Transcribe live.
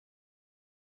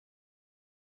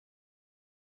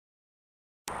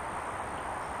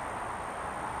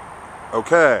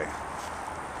Okay,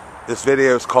 this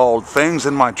video is called Things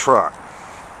in My Truck.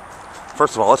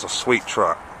 First of all, that's a sweet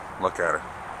truck. Look at her.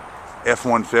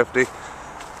 F-150,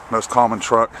 most common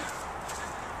truck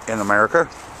in America.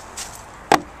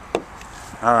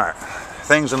 Alright,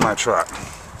 things in my truck.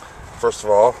 First of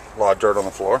all, a lot of dirt on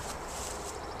the floor.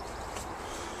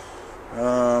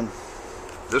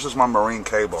 This is my marine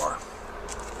K-bar.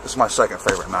 This is my second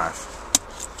favorite knife.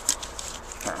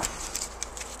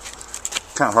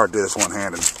 Kind of hard to do this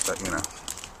one-handed, but you know.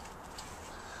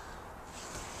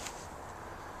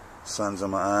 Sun's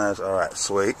in my eyes. Alright,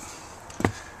 sweet.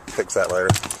 Fix that later.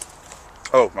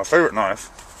 Oh, my favorite knife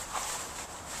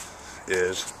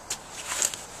is...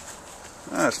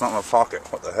 it's not in my pocket.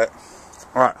 What the heck?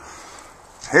 Alright.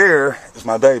 Here is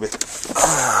my baby.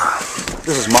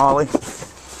 This is Molly.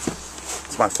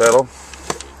 It's my fiddle.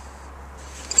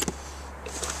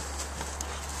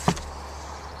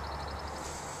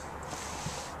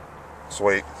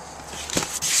 Sweet.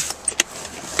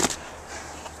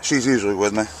 She's usually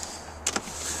with me.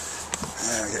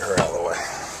 Get her out of the way.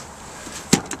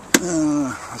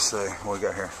 Let's see what we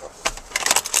got here.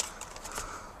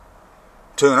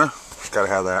 Tuna. Gotta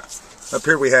have that. Up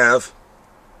here we have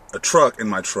a truck in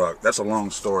my truck. That's a long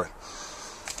story.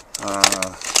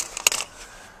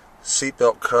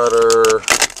 Seatbelt cutter,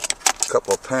 a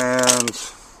couple of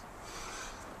pens,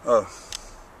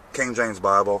 King James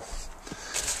Bible.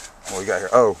 What we got here?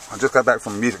 Oh, I just got back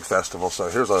from a music festival, so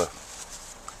here's a...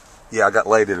 Yeah, I got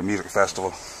laid at a music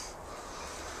festival.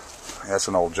 That's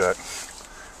an old joke.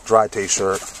 Dry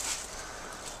t-shirt,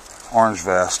 orange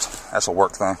vest. That's a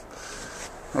work thing.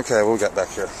 Okay, what we got back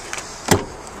here?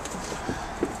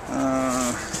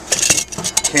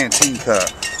 Canteen cup.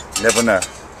 Never know.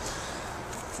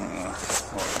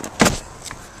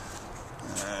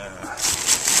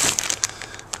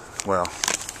 Well,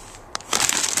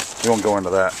 we won't go into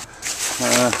that.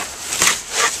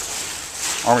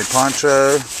 Army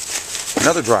poncho.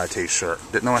 Another dry t-shirt.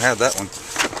 Didn't know I had that one.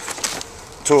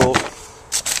 Tools.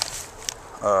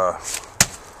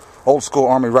 Old school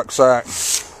army rucksack.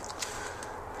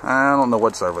 I don't know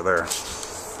what's over there.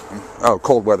 Oh,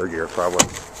 cold weather gear, probably.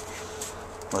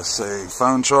 Let's see.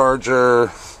 Phone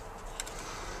charger.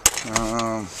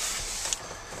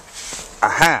 A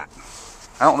hat.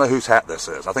 I don't know whose hat this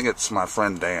is. I think it's my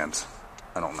friend Dan's.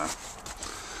 I don't know.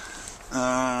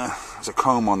 There's a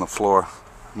comb on the floor.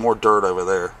 More dirt over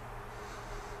there.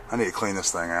 I need to clean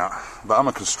this thing out. But I'm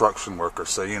a construction worker,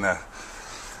 so you know.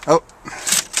 Oh,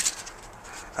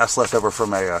 that's left over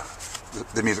from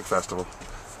the music festival,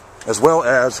 as well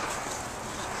as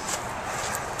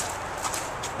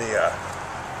the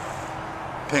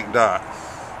pink dot,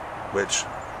 which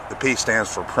the P stands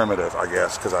for primitive, I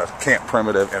guess, because I can't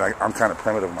primitive, and I'm kind of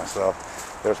primitive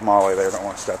myself. There's Molly there. Don't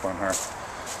want to step on her.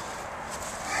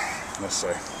 Let's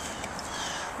see.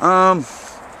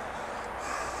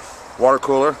 Water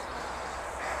cooler.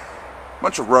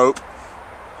 Bunch of rope,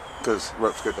 because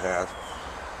rope's good to have.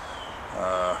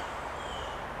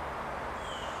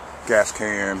 Gas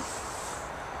can.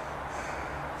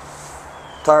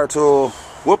 Tire tool.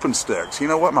 Whooping sticks. You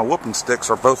know what? My whooping sticks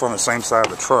are both on the same side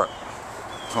of the truck.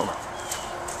 Hold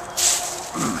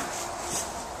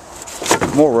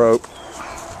on. More rope.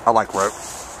 I like rope.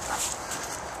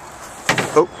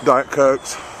 Oh, Diet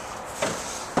Cokes.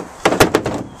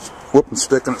 Whooping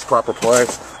stick in its proper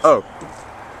place. Oh,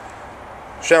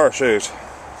 shower shoes.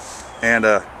 And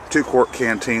a 2-quart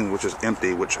canteen, which is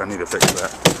empty, which I need to fix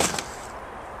that.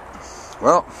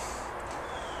 Well,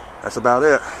 that's about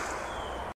it.